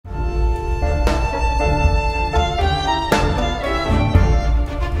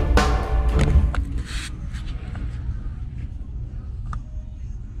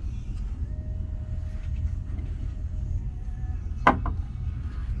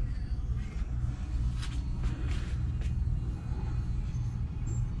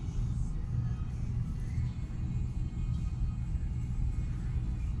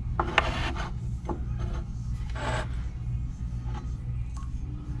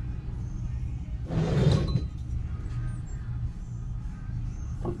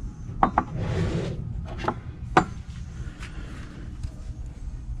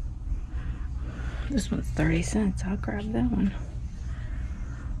This one's 30 cents. I'll grab that one.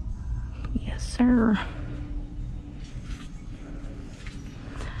 Yes, sir.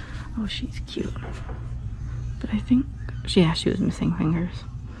 Oh, she's cute. But I think, yeah, she was missing fingers.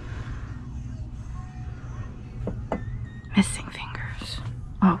 Missing fingers.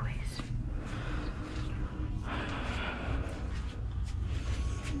 Always.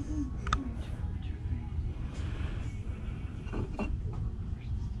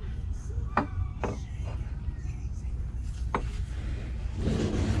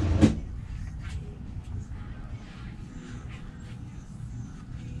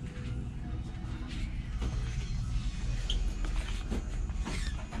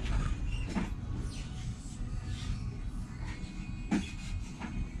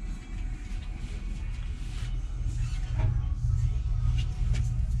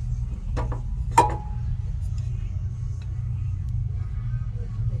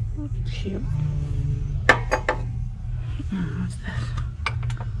 Cute. What's this?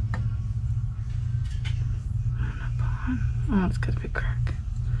 Oh, it's got a big crack.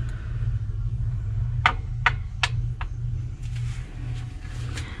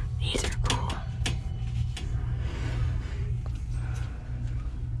 These are cool.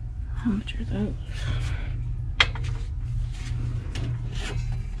 How much are those?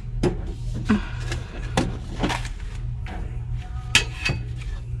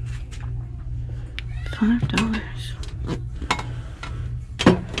 $5.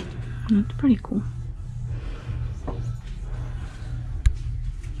 That's pretty cool.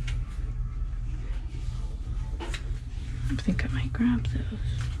 I think I might grab those.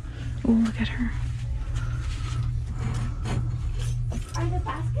 Oh, look at her. Are the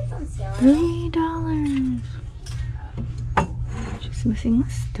baskets on sale? $3. She's missing a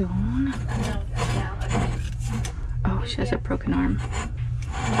stone. Oh, she has a broken arm.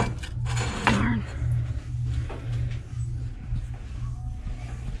 Darn.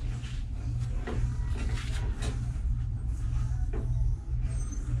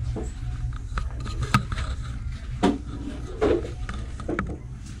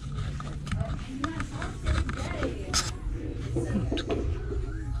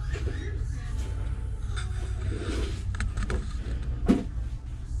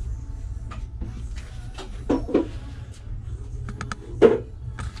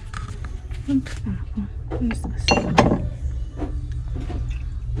 What is this?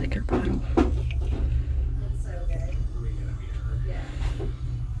 Liquor bottle.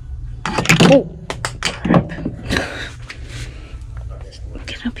 Oh, crap.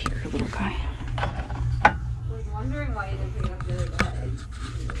 Get up here, little guy. I was wondering why you didn't pick up the other day.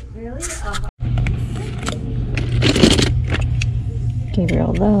 Really?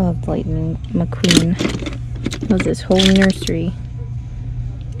 Gabriel loved Lightning McQueen. It was his whole nursery.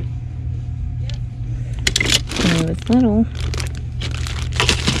 When he was little.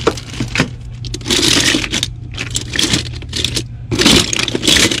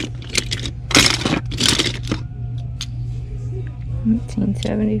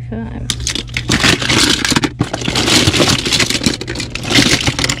 $18.75.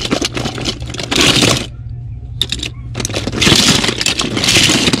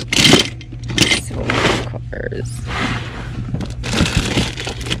 Cars.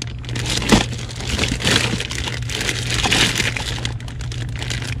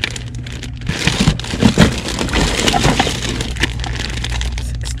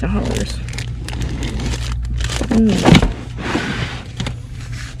 $6.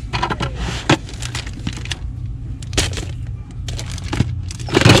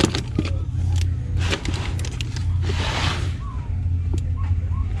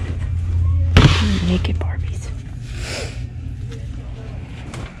 Naked Barbies.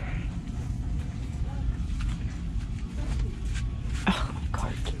 Oh my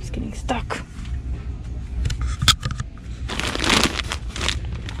god, it keeps getting stuck.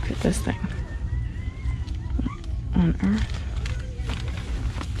 Look at this thing. What on earth?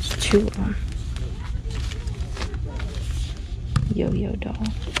 There's two of them. Yo-yo doll.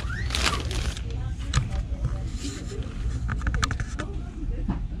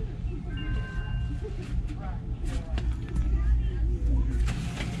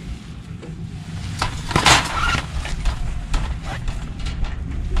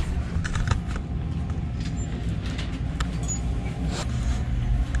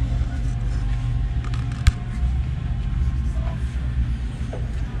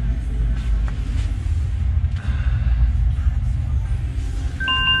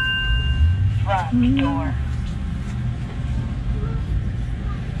 Door.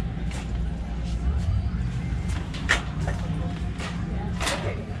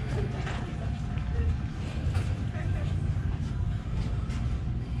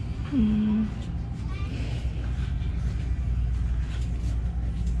 Is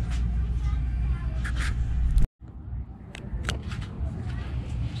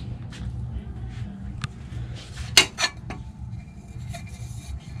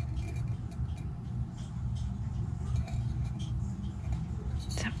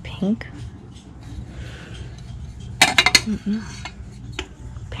that pink?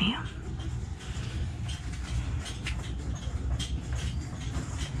 Bam.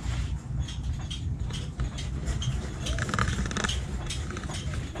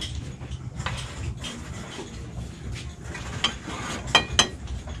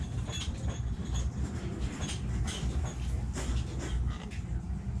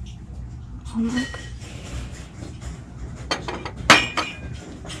 Oh, look.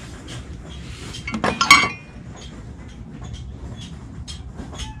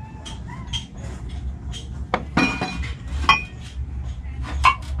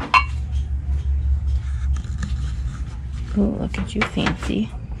 Oh, look at you, fancy.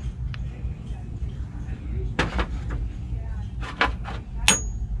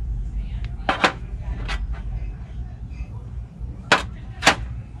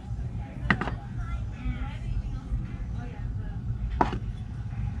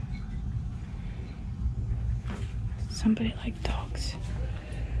 Somebody like dogs.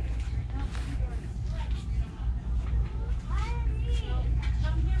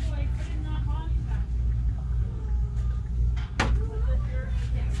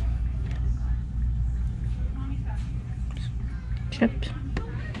 Chips.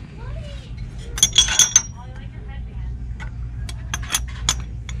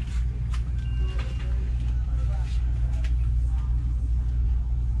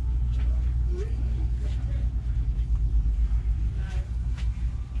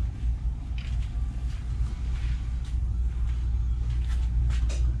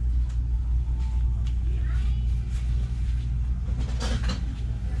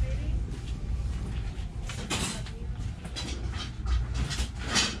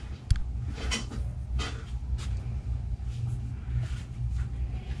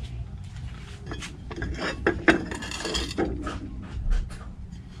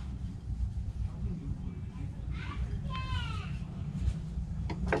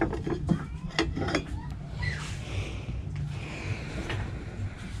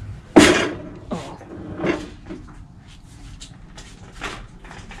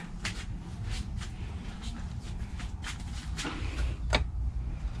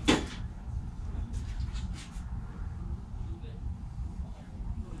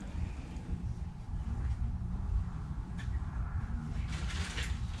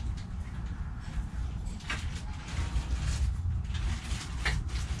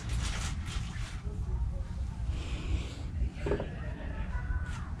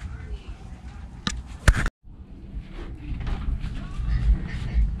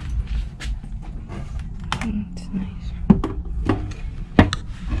 It's nice.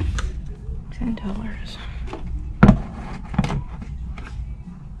 $10.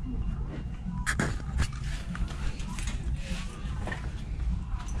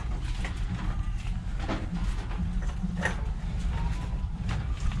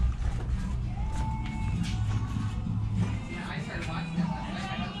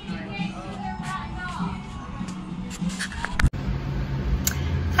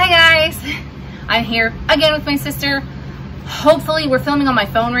 Hi guys, I'm here again with my sister. Hopefully we're filming on my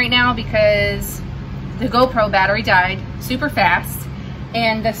phone right now because the GoPro battery died super fast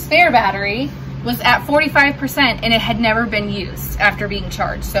and the spare battery was at 45% and it had never been used after being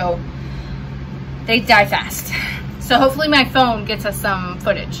charged, so they die fast. So hopefully my phone gets us some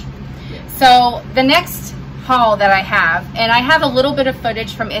footage. So the next haul that I have, and I have a little bit of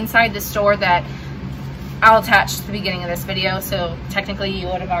footage from inside the store that I'll attach to the beginning of this video, so technically you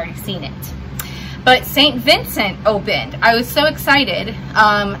would have already seen it. But St. Vincent opened. I was so excited.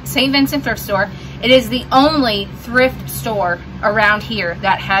 St. Vincent thrift store. It is the only thrift store around here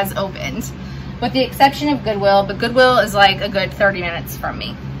that has opened, with the exception of Goodwill, but Goodwill is like a good 30 minutes from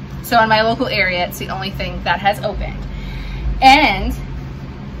me. So in my local area, it's the only thing that has opened. And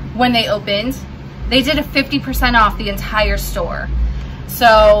when they opened, they did a 50% off the entire store.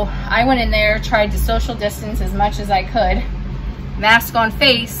 So I went in there, tried to social distance as much as I could, mask on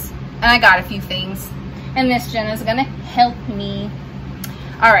face, and I got a few things. And Miss Jenna's gonna help me.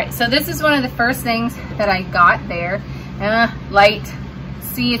 All right, so this is one of the first things that I got there. Light,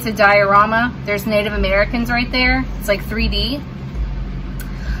 see it's a diorama. There's Native Americans right there. It's like 3D.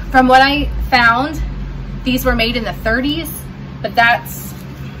 From what I found, these were made in the 30s, but I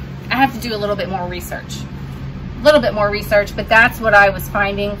have to do a little bit more research. little bit more research, but that's what I was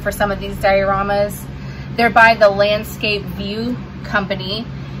finding for some of these dioramas. They're by the Landscape View company,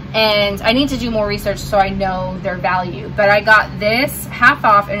 and I need to do more research so I know their value. But I got this half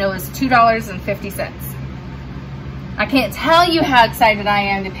off, and it was $2.50. I can't tell you how excited I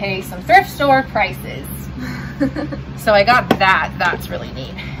am to pay some thrift store prices. So I got that. That's really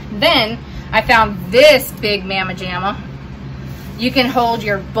neat. Then I found this big mamma jamma. You can hold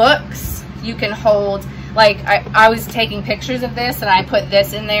your books. You can hold, like, I was taking pictures of this, and I put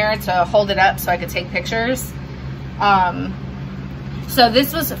this in there to hold it up so I could take pictures. So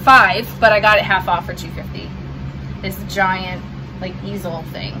this was $5, but I got it half off for $2.50. This giant, like, easel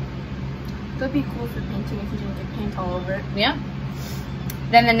thing. That'd be cool for painting if you didn't get paint all over it. Yeah.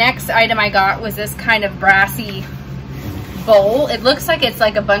 Then the next item I got was this kind of brassy bowl. It looks like it's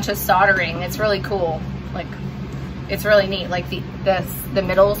like a bunch of soldering. It's really cool. Like, it's really neat. Like the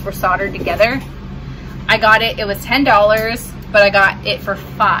middles were soldered together. I got it. It was $10, but I got it for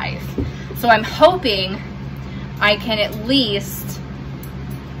 $5. So I'm hoping I can at least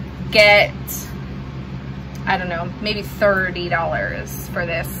get, I don't know, maybe $30 for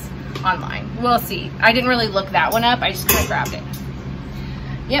this online. We'll see. I didn't really look that one up. I just kind of grabbed it.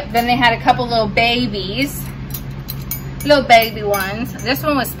 Yep. Then they had a couple little babies, little baby ones. This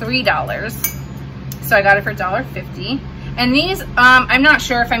one was $3, so I got it for $1.50. And these, I'm not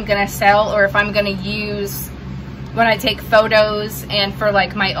sure if I'm gonna sell or if I'm gonna use when I take photos and for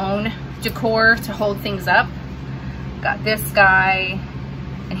like my own decor to hold things up. Got this guy,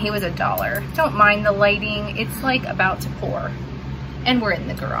 and he was $1. Don't mind the lighting. It's like about to pour. And we're in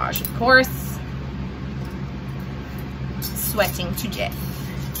the garage, of course. Sweating to death.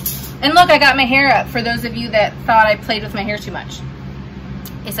 And look, I got my hair up for those of you that thought I played with my hair too much.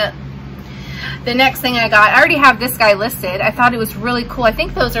 It's up. The next thing I got, I already have this guy listed. I thought it was really cool. I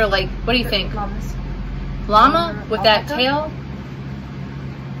think those are like, what do you think? Llamas. Llama with that tail?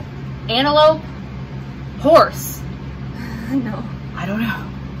 Antelope? Horse? No. I don't know.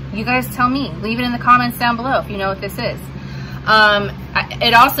 You guys tell me. Leave it in the comments down below if you know what this is.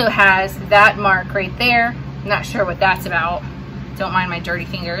 It also has that mark right there. I'm not sure what that's about. Don't mind my dirty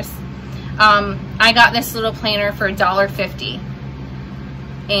fingers. I got this little planner for $1.50.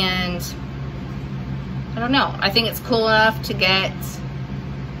 And I don't know. I think it's cool enough to get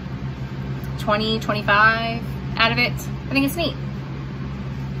 20, 25 out of it. I think it's neat.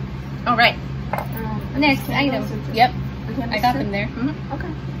 All right. Next item. Yep. I got them there. Mm-hmm.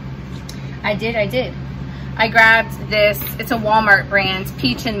 Okay. I did. I grabbed this. It's a Walmart brand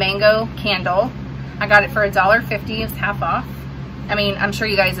peach and mango candle. I got it for $1.50. It's half off. I mean, I'm sure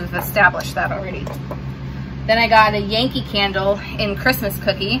you guys have established that already. Then I got a Yankee candle in Christmas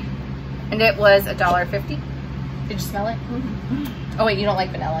cookie, and it was $1.50. Did you smell it? Mm-hmm. Oh wait, you don't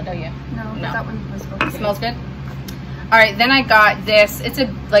like vanilla, do you? No, that one was okay. It smells good. All right, then I got this. It's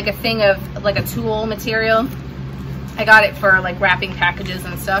like a thing of like a tulle material. I got it for like wrapping packages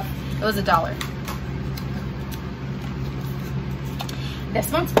and stuff. It was $1.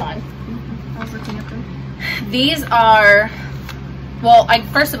 This one's fun. Mm-hmm. I was looking at them. These are, well,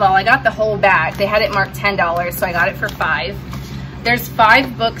 first of all, I got the whole bag. They had it marked $10, so I got it for $5. There's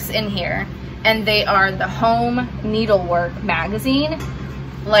 5 books in here, and they are the Home Needlework magazine.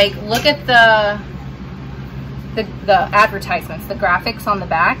 Like, look at the advertisements, the graphics on the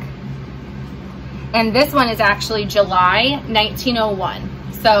back. And this one is actually July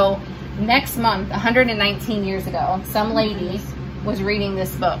 1901. So next month, 119 years ago, some lady was reading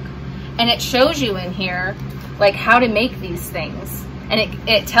this book. And it shows you in here, like, how to make these things. And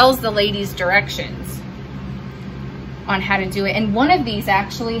it tells the lady's directions on how to do it. And one of these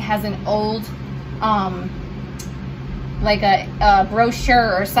actually has an old, like a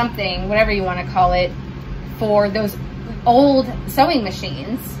brochure or something, whatever you want to call it, for those old sewing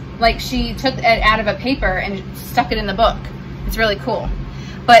machines. Like, she took it out of a paper and stuck it in the book. It's really cool.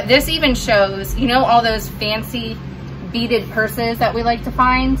 But this even shows, you know, all those fancy beaded purses that we like to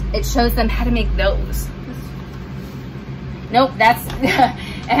find? It shows them how to make those. Nope, that's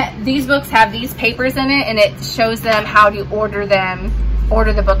these books have these papers in it, and it shows them how to order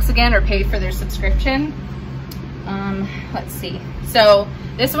the books again, or pay for their subscription. Let's see. So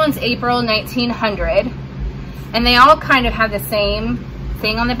this one's April 1900, and they all kind of have the same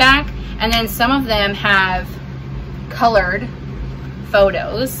thing on the back, and then some of them have colored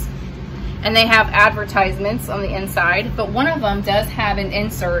photos, and they have advertisements on the inside, but one of them does have an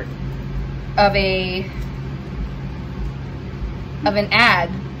insert of an ad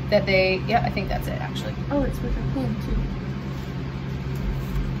that they, yeah, I think that's it actually. Oh, it's with a pin too.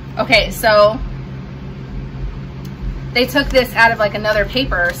 Okay, so they took this out of like another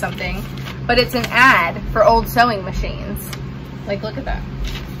paper or something, but it's an ad for old sewing machines. Like, look at that.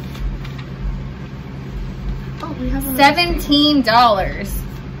 Oh, we have one $17. Alex,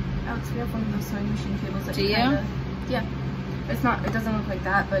 we have one of those sewing machine cables. That Do you? Yeah. It's not, it doesn't look like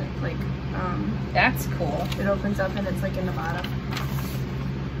that, but like, that's cool. it opens up and it's like in the bottom.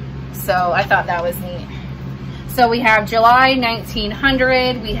 So I thought that was neat. So we have July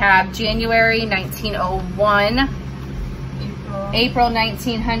 1900, we have January 1901, April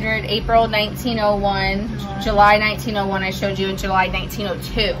 1900, April 1901, July 1901 I showed you, in July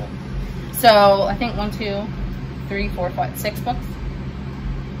 1902. So I think 1, 2, 3, 4, 5, 6 books?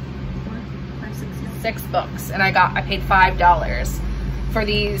 4, 5, 6, 7. 6 books, and I paid $5 for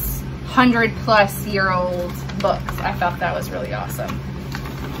these 100-plus-year-old books. I thought that was really awesome.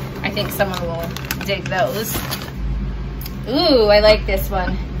 I think someone will dig those. Ooh, I like this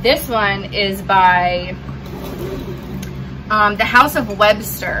one. This one is by the House of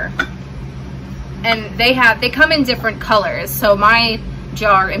Webster, and they come in different colors. So my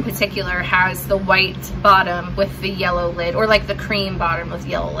jar in particular has the white bottom with the yellow lid, or like the cream bottom with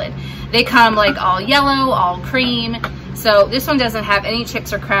yellow lid. They come like all yellow, all cream. So this one doesn't have any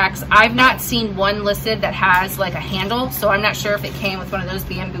chips or cracks. I've not seen one listed that has like a handle, so I'm not sure if it came with one of those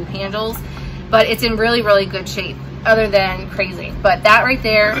bamboo handles, but it's in really, really good shape, other than crazy. But that right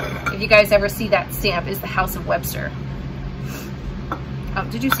there, if you guys ever see that stamp, is the House of Webster.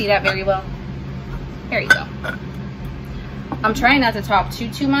 Did you see that very well? There you go. I'm trying not to talk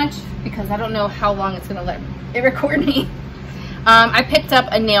too much because I don't know how long it's gonna let it record me. I picked up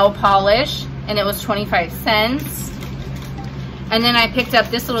a nail polish and it was 25 cents. And then I picked up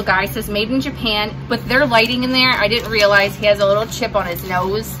this little guy. It says made in Japan. With their lighting in there, I didn't realize he has a little chip on his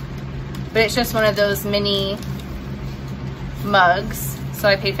nose. But it's just one of those mini mugs. So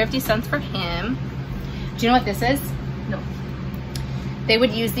I paid 50 cents for him. Do you know what this is? No. They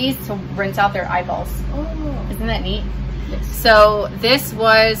would use these to rinse out their eyeballs. Oh. Isn't that neat? Yes. So this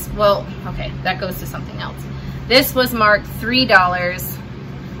was, well, okay, that goes to something else. This was marked $3,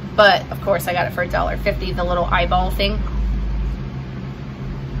 but of course I got it for $1.50, the little eyeball thing.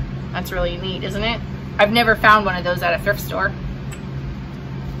 That's really neat, isn't it? I've never found one of those at a thrift store.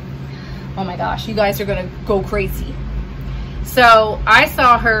 Oh my gosh, you guys are gonna go crazy. So I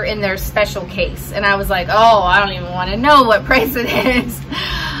saw her in their special case and I was like, oh, I don't even want to know what price it is.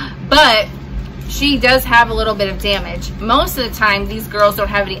 But she does have a little bit of damage. Most of the time, these girls don't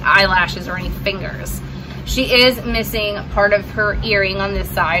have any eyelashes or any fingers. She is missing part of her earring on this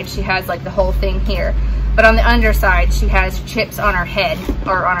side. She has like the whole thing here. But on the underside, she has chips on her head,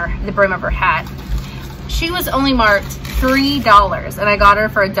 or on the brim of her hat. She was only marked $3 and I got her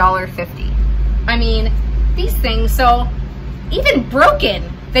for $1.50. I mean, these things, so even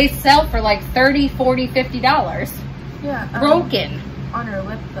broken, they sell for like $30, $40, $50. Yeah. Broken. On her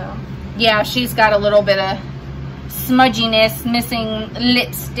lip though. Yeah, she's got a little bit of smudginess, missing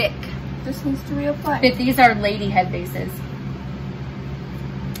lipstick. This needs to reapply. But these are lady head bases.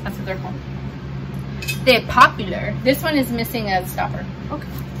 That's what they're called. They're popular. This one is missing a stopper. Okay.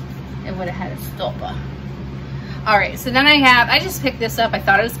 It would have had a stopper. Alright, so then I just picked this up. I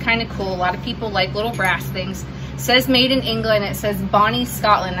thought it was kind of cool. A lot of people like little brass things. It says made in England. It says Bonnie,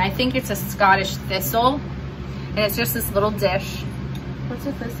 Scotland. I think it's a Scottish thistle. And it's just this little dish. What's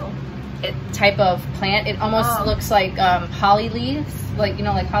a thistle? Type of plant. It almost looks like holly leaves, like, you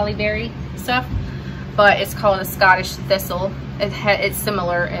know, like holly berry stuff, but it's called a Scottish thistle. It's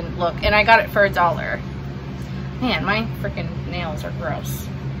similar in look, and I got it for $1. Man, my freaking nails are gross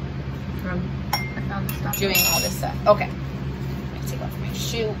from doing all this stuff. Okay, I'm gonna take off my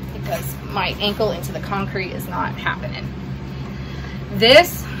shoe because my ankle into the concrete is not happening.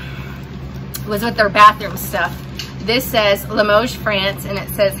 This was with their bathroom stuff. This says Limoges, France, and it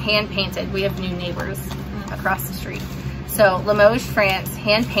says hand painted. We have new neighbors across the street. So Limoges, France,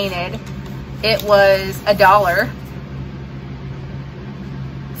 hand painted. It was $1.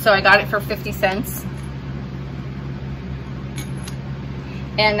 So I got it for 50 cents.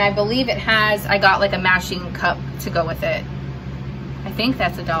 And I believe it has, I got like a matching cup to go with it. I think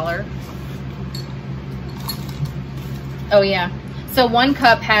that's $1. Oh yeah. So one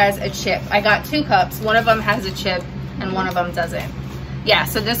cup has a chip. I got 2 cups. One of them has a chip and one of them doesn't. Yeah,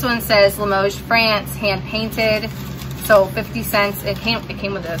 so this one says Limoges, France, hand painted. So 50 cents. It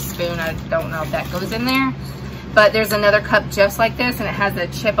came with a spoon. I don't know if that goes in there. But there's another cup just like this and it has a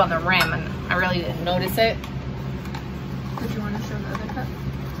chip on the rim and I really didn't notice it. Did you want to show the other cup?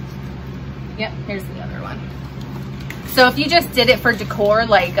 Yep, here's the other one. So if you just did it for decor,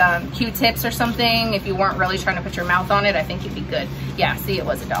 like Q-tips or something, if you weren't really trying to put your mouth on it, I think you'd be good. Yeah, see, it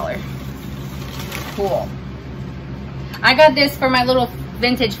was $1. Cool. I got this for my little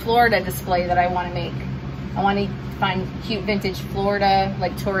vintage Florida display that I want to make. I want to find cute vintage Florida,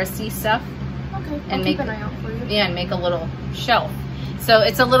 like touristy stuff. Okay, and keep an eye out for you. Yeah, and make a little shelf. So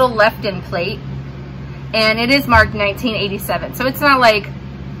it's a little left-in plate, and it is marked 1987. So it's not like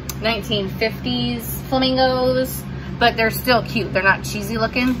 1950s flamingos, but they're still cute. They're not cheesy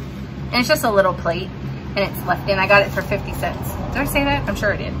looking, and it's just a little plate, and it's left in. I got it for 50 cents. Did I say that? I'm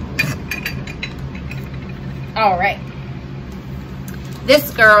sure I did. All right.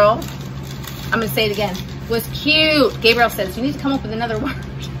 This girl, I'm gonna say it again, was cute. Gabriel says, you need to come up with another word.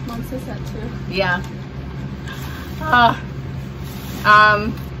 Mom says that too. Yeah.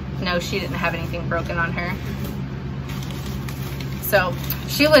 No, she didn't have anything broken on her. So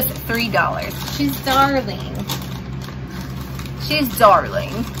she was $3. She's darling. She's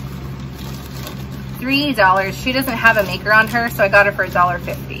darling. $3. She doesn't have a maker on her, so I got her for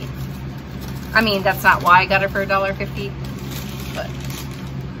 $1.50. I mean, that's not why I got her for $1.50, but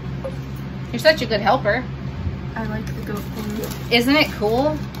you're such a good helper. I like the goat thing. Isn't it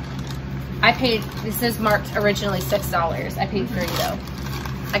cool? I paid, this is marked originally $6. I paid $3 though.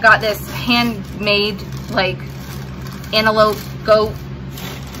 I got this handmade, like, antelope goat.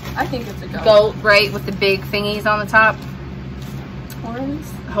 I think it's a goat. Goat, right, with the big thingies on the top.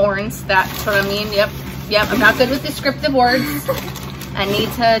 Horns? Horns, that's what I mean, yep. Yep, I'm not good with descriptive words. I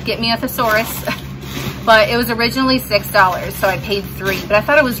need to get me a thesaurus. But it was originally $6, so I paid $3. But I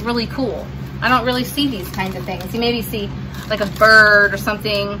thought it was really cool. I don't really see these kinds of things. You maybe see like a bird or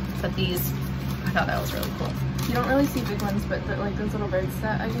something, but these, I thought that was really cool. You don't really see big ones, but like those little birds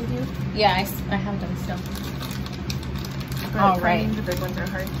that I gave you. Yeah, I have them still. But all right. The big ones are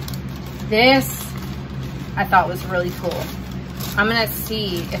hard. This I thought was really cool. I'm gonna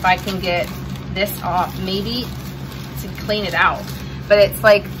see if I can get this off, maybe to clean it out. But it's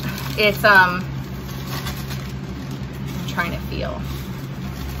like, it's I'm trying to feel.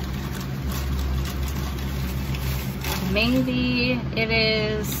 Maybe it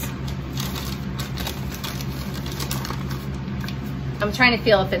is. I'm trying to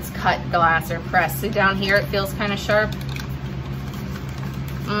feel if it's cut glass or pressed. See down here, it feels kind of sharp.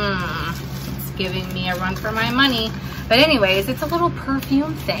 It's giving me a run for my money. But anyways, it's a little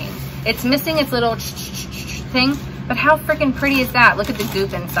perfume thing. It's missing its little thing, but how freaking pretty is that? Look at the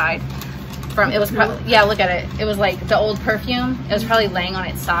goop inside. It was probably, yeah, look at it. It was like the old perfume. It was probably laying on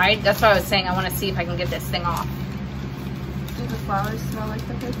its side. That's why I was saying I want to see if I can get this thing off. Do the flowers smell like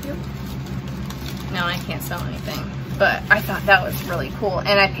the perfume? No, I can't smell anything. But I thought that was really cool.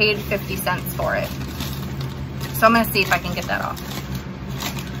 And I paid 50 cents for it. So I'm going to see if I can get that off.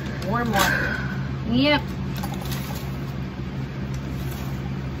 Warm water. Yep.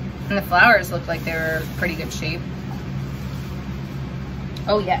 And the flowers look like they were pretty good shape.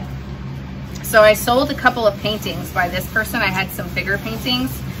 Oh yeah. So I sold a couple of paintings by this person. I had some bigger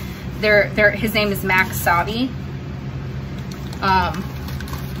paintings. His name is Max Sabi. But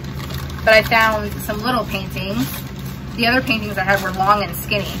I found some little paintings. The other paintings I had were long and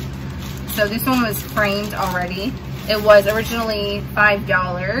skinny. So this one was framed already. It was originally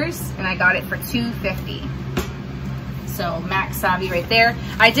 $5 and I got it for $2.50. So Max Sabi right there.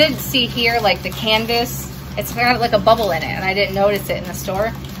 I did see here like the canvas, it's got like a bubble in it and I didn't notice it in the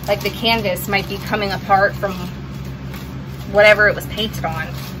store. Like the canvas might be coming apart from whatever it was painted on,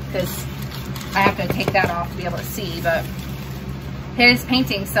 because I have to take that off to be able to see, but his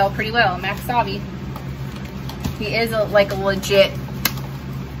paintings sell pretty well. Max Sabi, he is like a legit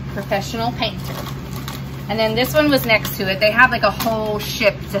professional painter. And then this one was next to it. They have like a whole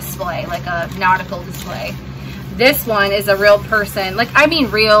ship display, like a nautical display. This one is a real person, like I mean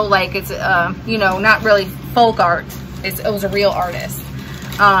real, like it's you know, not really folk art. It was a real artist.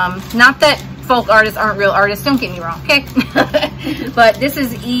 Not that folk artists aren't real artists, don't get me wrong, okay? But this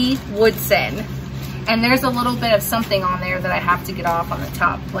is E. Woodson. And there's a little bit of something on there that I have to get off on the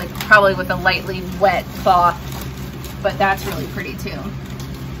top, like probably with a lightly wet cloth. But that's really pretty too.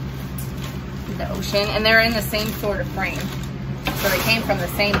 The ocean, and they're in the same sort of frame. So they came from the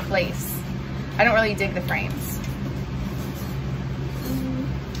same place. I don't really dig the frames.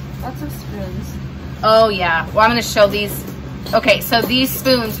 Lots of spoons. Oh yeah, well I'm gonna show these. Okay, so these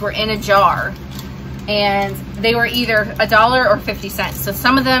spoons were in a jar and they were either $1 or 50 cents. So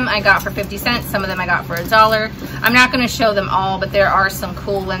some of them I got for 50 cents, some of them I got for $1. I'm not gonna show them all, but there are some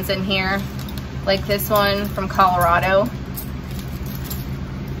cool ones in here. Like this one from Colorado.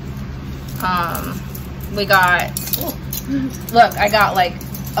 We got, look, I got like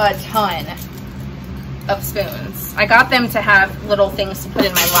a ton of spoons. I got them to have little things to put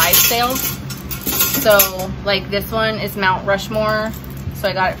in my live sales. So like this one is Mount Rushmore. So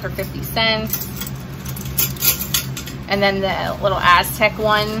I got it for 50 cents. And then the little Aztec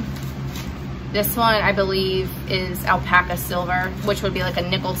one. This one, I believe, is alpaca silver, which would be like a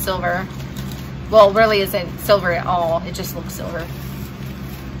nickel silver. Well, it really isn't silver at all. It just looks silver.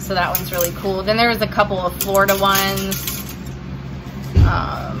 So that one's really cool. Then there's a couple of Florida ones.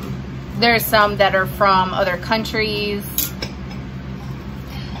 There's some that are from other countries.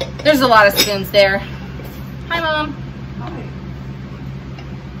 There's a lot of spoons there. Hi, Mom. Hi.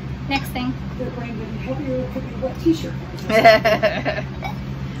 Next thing. They're going to help you with your wet t-shirt.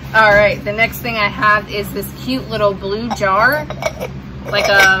 All right, the next thing I have is this cute little blue jar, like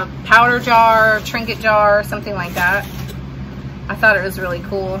a powder jar, trinket jar, something like that. I thought it was really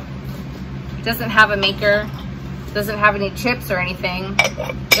cool. It doesn't have a maker, doesn't have any chips or anything.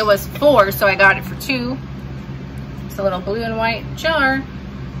 It was 4, so I got it for 2. It's a little blue and white jar.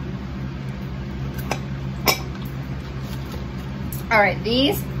 All right,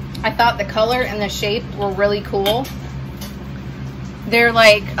 these, I thought the color and the shape were really cool. They're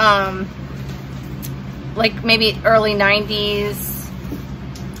like maybe early 90s.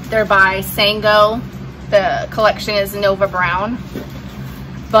 They're by Sango. The collection is Nova Brown.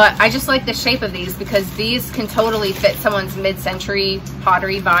 But I just like the shape of these because these can totally fit someone's mid-century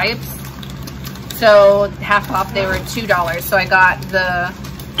pottery vibes. So half off, they were $2. So I got the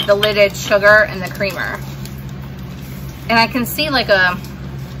lidded sugar and the creamer. And I can see like a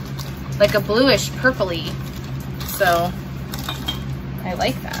bluish purpley. So I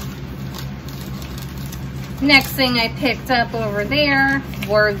like that. Next thing I picked up over there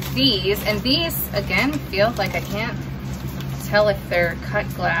were these. And these, again, feel like I can't tell if they're cut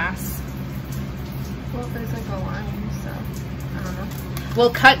glass. Well, there's like a line, so I don't know. Well,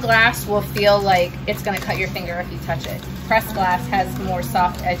 cut glass will feel like it's gonna cut your finger if you touch it. Pressed glass has more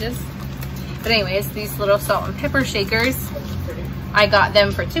soft edges. But anyways, these little salt and pepper shakers, I got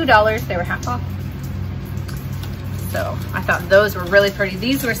them for $2. They were half off. So I thought those were really pretty.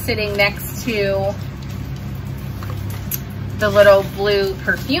 These were sitting next to the little blue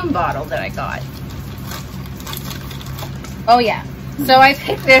perfume bottle that I got. Oh yeah, so I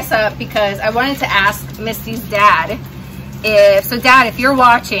picked this up because I wanted to ask Misty's dad Dad, if you're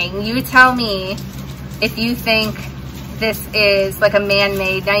watching, you tell me if you think this is like a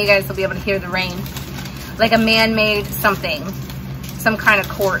man-made, now you guys will be able to hear the rain, like a man-made something, some kind of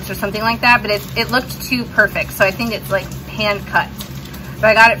quartz or something like that, but it looked too perfect, so I think it's like hand cut. But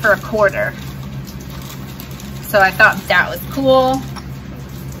I got it for $1. So I thought that was cool.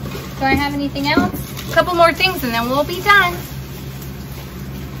 Do I have anything else? A couple more things and then we'll be done.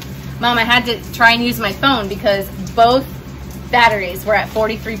 Mom, I had to try and use my phone because both batteries were at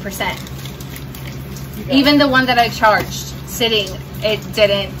 43%. Even the one that I charged sitting, it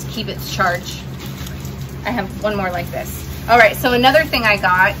didn't keep its charge. I have one more like this. All right, so another thing I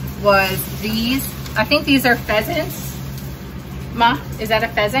got was these. I think these are pheasants. Ma, is that a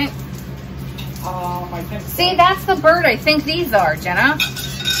pheasant? I think so. See, that's the bird I think these are, Jenna.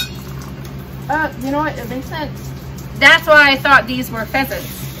 You know what? It makes sense. That's why I thought these were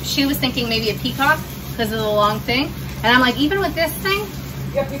pheasants. She was thinking maybe a peacock because of the long thing. And I'm like, even with this thing?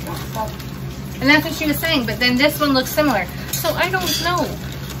 Yeah, peacock. And that's what she was saying. But then this one looks similar. So I don't know.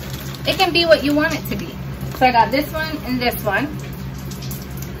 It can be what you want it to be. So I got this one and this one.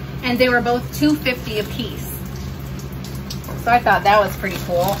 And they were both $2.50 a piece. So I thought that was pretty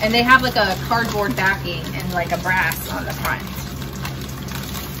cool. And they have like a cardboard backing and like a brass on the front.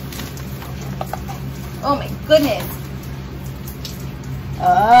 Oh my goodness.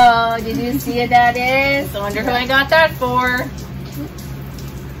 Oh, did you see what that is? I wonder who I got that for.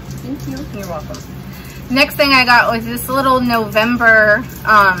 Thank you. You're welcome. Next thing I got was this little November,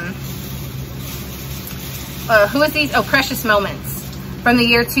 who is these? Oh, Precious Moments from the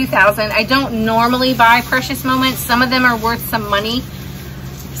year 2000. I don't normally buy Precious Moments. Some of them are worth some money.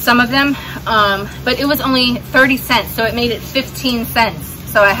 Some of them, but it was only 30 cents, so it made it 15 cents.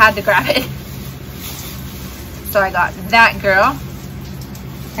 So I had to grab it. So I got that girl.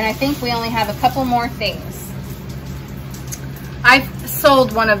 And I think we only have a couple more things. I've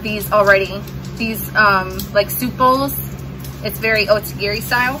sold one of these already. These like soup bowls. It's very otagiri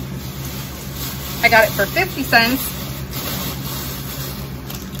style. I got it for 50 cents.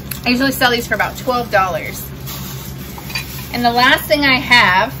 I usually sell these for about $12. And the last thing I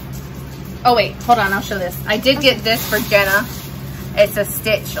have, oh wait, hold on, I'll show this. I did get this for Jenna. It's a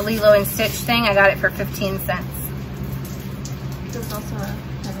Stitch, a Lilo and Stitch thing. I got it for 15 cents. There's also a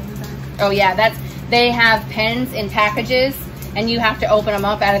pen in the back. Oh yeah, they have pens in packages and you have to open them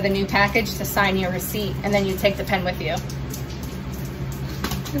up out of the new package to sign your receipt and then you take the pen with you.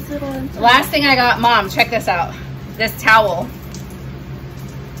 This little one. Last thing I got, Mom, check this out. This towel.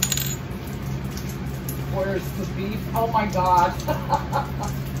 Where's the beef? Oh my God.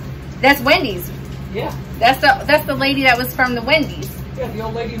 That's Wendy's. Yeah. That's the lady that was from the Wendy's. Yeah, the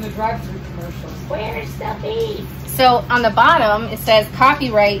old lady in the drive-thru commercials. Where's the beef? So on the bottom, it says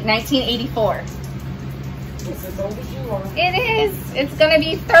copyright 1984. It's as old as you are. It is. It's going to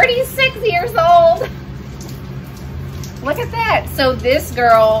be 36 years old. Look at that. So this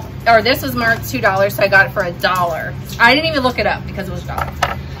girl, or this was marked $2, so I got it for $1. I didn't even look it up because it was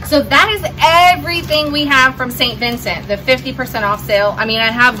 $1. So that is everything we have from St. Vincent, the 50% off sale. I mean,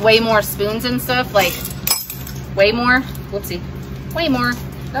 I have way more spoons and stuff, like way more. Whoopsie. Way more.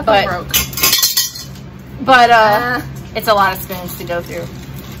 Nothing broke. But it's a lot of spoons to go through.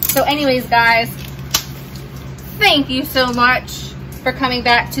 So anyways, guys, thank you so much for coming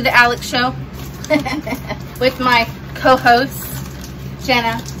back to the Alex Show with my co-host,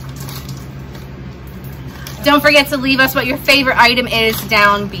 Jenna. Don't forget to leave us what your favorite item is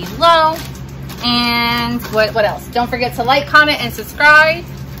down below. And what else? Don't forget to like, comment, and subscribe.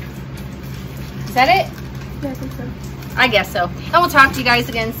 Is that it? Yeah, I think so. I guess so. And we'll talk to you guys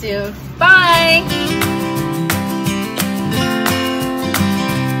again soon. Bye!